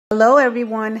Hello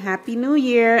everyone, Happy New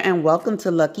Year and welcome to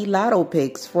Lucky Lotto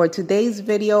Picks. For today's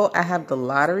video, I have the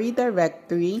lottery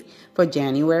directory for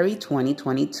January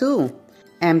 2022.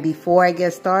 And before I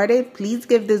get started, please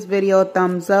give this video a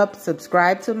thumbs up,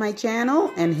 subscribe to my channel,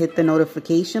 and hit the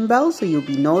notification bell so you'll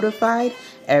be notified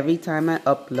every time I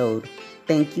upload.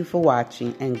 Thank you for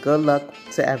watching and good luck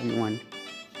to everyone.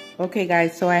 Okay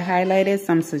guys, so I highlighted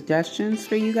some suggestions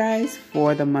for you guys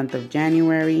for the month of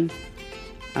January.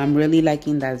 I'm really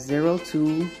liking that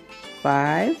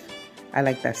 025. I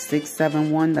like that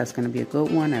 671. That's going to be a good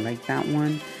one. I like that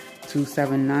one.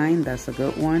 279. That's a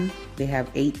good one. They have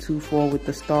 824 with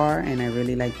the star, and I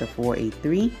really like the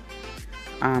 483.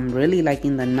 I'm really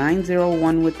liking the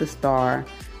 901 with the star.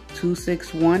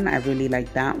 261. I really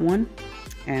like that one.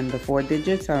 And the 4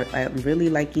 digits, I'm really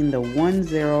liking the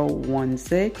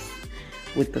 1016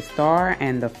 with the star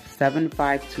and the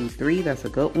 7523. That's a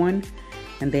good one.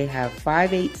 And they have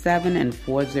 587 and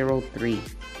 403.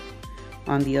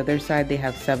 On the other side, they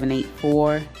have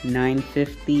 784,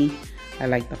 950. I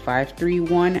like the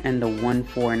 531 and the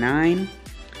 149.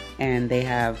 And they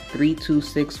have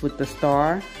 326 with the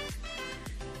star.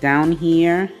 Down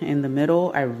here in the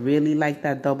middle, I really like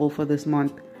that double for this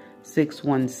month.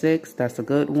 616, that's a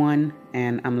good one.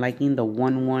 And I'm liking the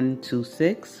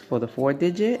 1126 for the 4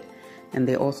 digit. And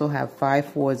they also have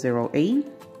 5408.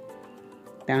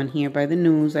 Down here by the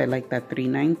news, I like that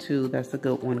 392. That's a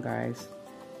good one, guys.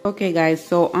 Okay, guys,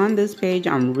 so on this page,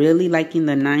 I'm really liking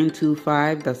the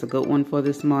 925. That's a good one for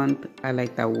this month. I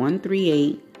like that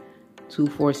 138,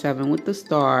 247 with the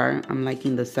star. I'm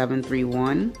liking the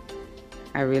 731.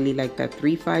 I really like that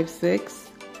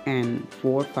 356 and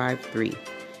 453.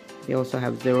 They also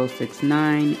have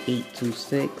 069,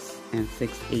 826, and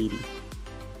 680.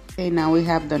 Okay, now we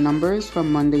have the numbers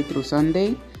from Monday through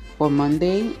Sunday. For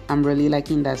Monday, I'm really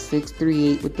liking that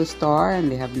 638 with the star,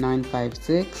 and they have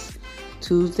 956.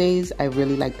 Tuesdays, I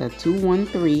really like that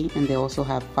 213, and they also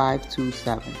have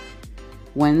 527.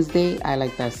 Wednesday, I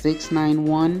like that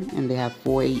 691, and they have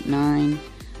 489.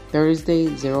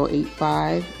 Thursday,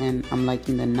 085, and I'm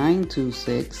liking the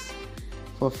 926.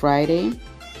 For Friday,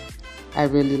 I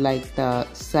really like the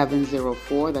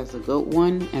 704, that's a good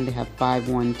one, and they have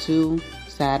 512.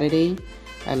 Saturday,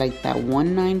 I like that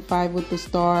 195 with the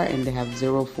star, and they have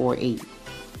 048.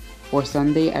 For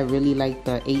Sunday, I really like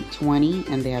the 820,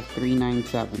 and they have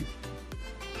 397.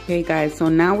 Okay guys, so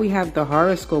now we have the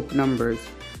horoscope numbers.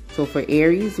 So for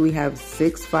Aries, we have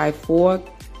 654.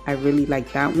 I really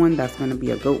like that one. That's going to be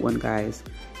a good one, guys.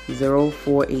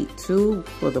 0482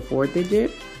 for the 4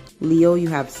 digit. Leo, you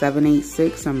have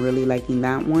 786. I'm really liking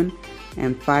that one.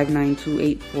 And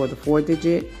 5928 for the 4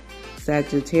 digit.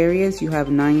 Sagittarius, you have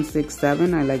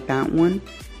 967. I like that one.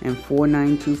 And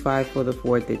 4925 for the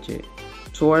 4 digit.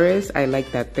 Taurus, I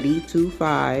like that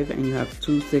 325. And you have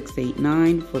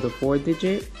 2689 for the 4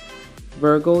 digit.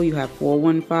 Virgo, you have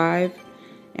 415.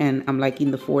 And I'm liking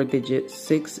the 4 digit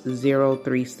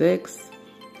 6036.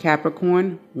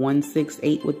 Capricorn,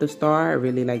 168 with the star. I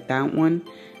really like that one.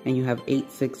 And you have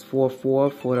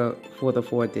 8644 for the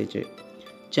 4 digit.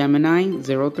 Gemini,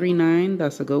 039.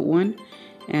 That's a good one.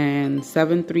 And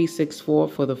 7364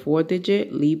 for the 4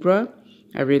 digit. Libra,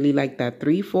 I really like that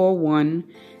 341,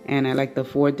 and I like the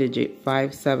 4 digit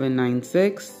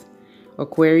 5796.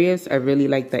 Aquarius, I really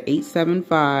like the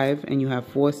 875, and you have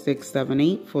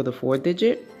 4678 for the 4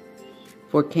 digit.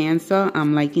 For Cancer,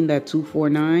 I'm liking that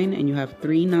 249, and you have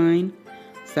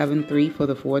 3973 for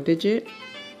the 4 digit.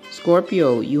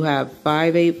 Scorpio, you have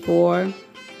 584,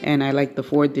 and I like the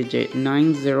 4 digit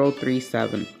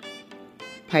 9037.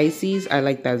 Pisces, I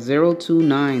like that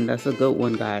 029. That's a good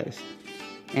one, guys.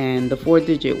 And the 4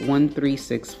 digit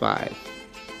 1365.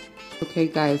 Okay,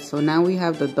 guys, so now we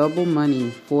have the double money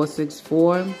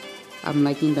 464. I'm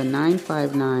liking the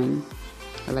 959.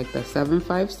 I like the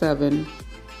 757.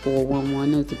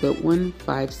 411 is a good one.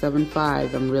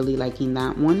 575. I'm really liking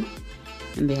that one.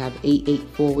 And they have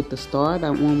 884 with the star.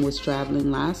 That one was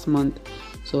traveling last month.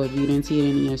 So if you didn't see it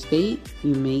in your state,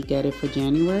 you may get it for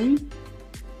January.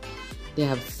 They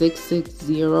have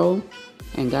 660,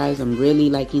 and guys, I'm really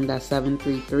liking that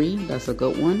 733. That's a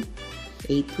good one.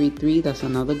 833, that's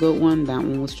another good one. That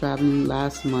one was traveling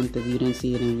last month if you didn't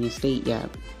see it in your state yet.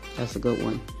 That's a good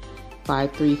one.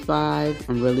 535,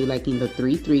 I'm really liking the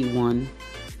 331.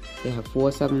 They have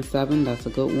 477, that's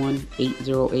a good one.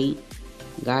 808,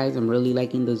 guys, I'm really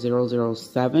liking the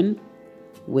 007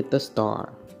 with the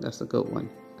star. That's a good one.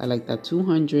 I like that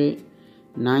 200.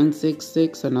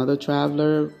 966, another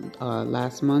traveler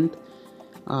last month.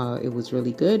 It was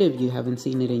really good if you haven't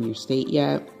seen it in your state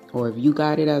yet, or if you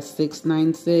got it at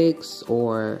 696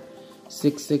 or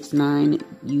 669,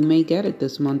 you may get it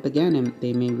this month again, and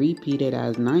they may repeat it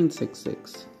as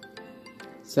 966.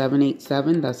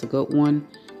 787, that's a good one.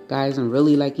 Guys, I'm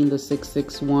really liking the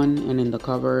 661, and in the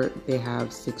cover they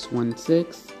have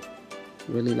 616.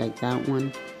 Really like that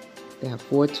one. They have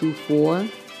 424,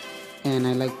 and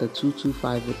I like the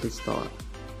 225 with the star.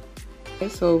 Okay,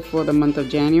 so for the month of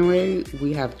January,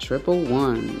 we have triple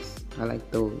ones. I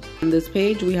like those. On this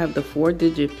page, we have the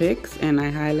 4-digit picks, and I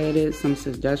highlighted some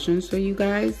suggestions for you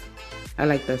guys. I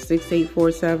like the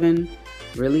 6847,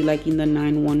 really liking the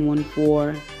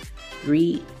 9114,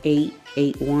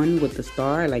 3881 with the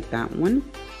star. I like that one.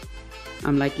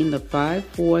 I'm liking the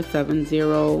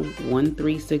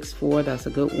 54701364. That's a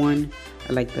good one.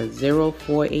 I like the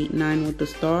 0489 with the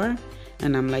star,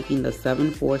 and I'm liking the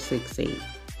 7468.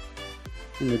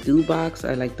 In the do box,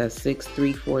 I like that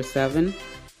 6347.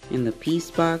 In the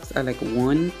piece box, I like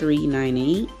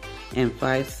 1398 and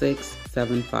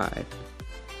 5675.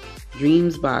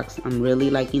 Dreams box, I'm really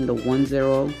liking the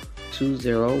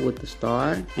 1020 with the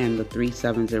star and the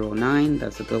 3709.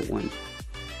 That's a good one.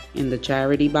 In the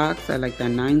charity box, I like that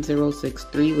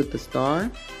 9063 with the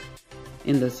star.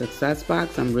 In the success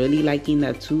box, I'm really liking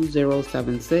that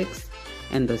 2076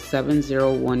 and the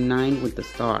 7019 with the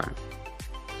star.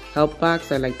 Help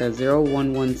box, I like that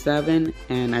 0117,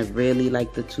 and I really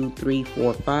like the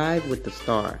 2345 with the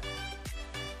star.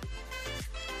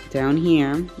 Down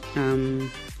here,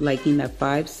 I'm liking that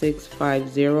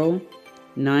 5650,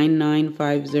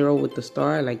 9950 with the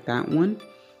star. I like that one.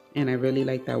 And I really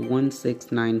like that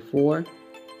 1694.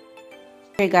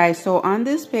 Okay guys, so on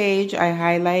this page, I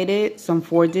highlighted some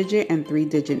 4-digit and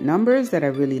 3-digit numbers that I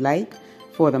really like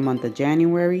for the month of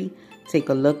January. Take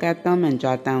a look at them and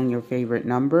jot down your favorite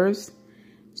numbers.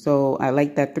 So I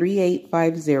like that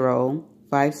 3850,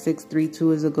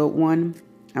 5632 is a good one.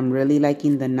 I'm really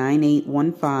liking the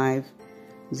 9815,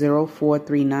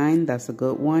 0439, that's a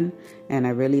good one. And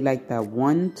I really like that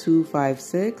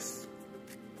 1256,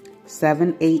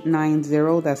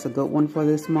 7890, that's a good one for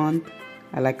this month.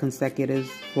 I like consecutives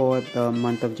for the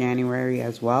month of January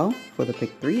as well, for the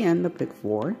pick 3 and the pick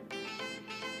 4.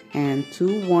 And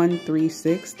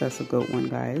 2136, that's a good one,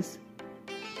 guys.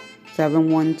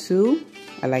 712,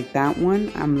 I like that one.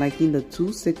 I'm liking the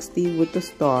 260 with the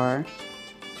star.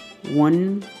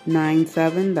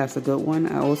 197, that's a good one.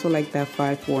 I also like that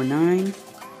 549.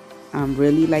 I'm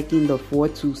really liking the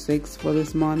 426 for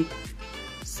this month.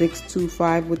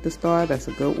 625 with the star, that's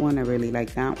a good one. I really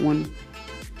like that one.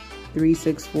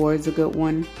 364 is a good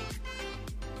one.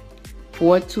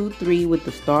 423 with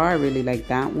the star, I really like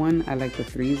that one. I like the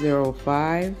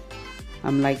 305.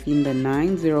 I'm liking the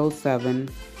 907.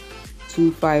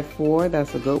 254,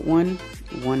 that's a good one.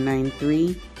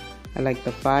 193. I like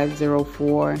the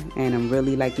 504, and I'm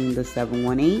really liking the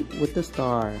 718 with the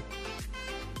star.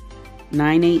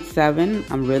 987,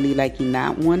 I'm really liking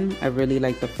that one. I really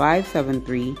like the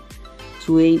 573.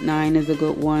 289 is a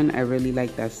good one. I really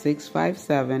like that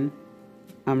 657.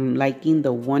 I'm liking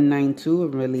the 192.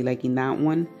 I'm really liking that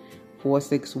one.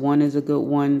 461 is a good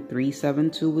one.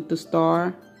 372 with the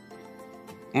star.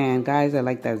 And guys, I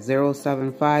like that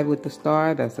 075 with the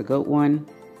star. That's a good one.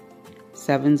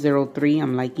 703,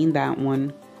 I'm liking that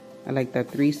one. I like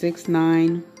that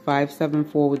 369.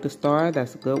 574 with the star.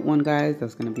 That's a good one, guys.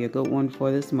 That's going to be a good one for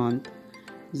this month.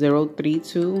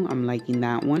 032, I'm liking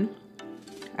that one.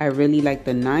 I really like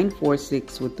the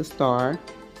 946 with the star.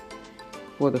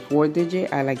 For the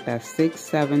 4-digit, I like that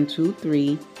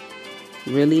 6723.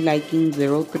 Really liking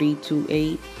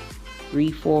 0328.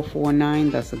 3449,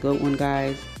 that's a good one,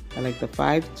 guys. I like the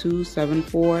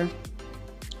 5274.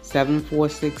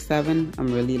 7467,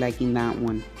 I'm really liking that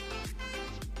one.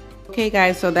 Okay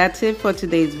guys, so that's it for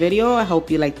today's video. I hope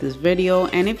you liked this video,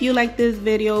 and if you like this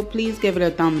video, please give it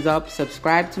a thumbs up,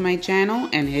 subscribe to my channel,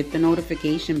 and hit the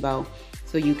notification bell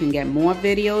so you can get more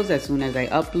videos as soon as I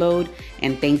upload.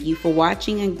 And thank you for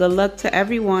watching, and good luck to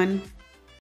everyone.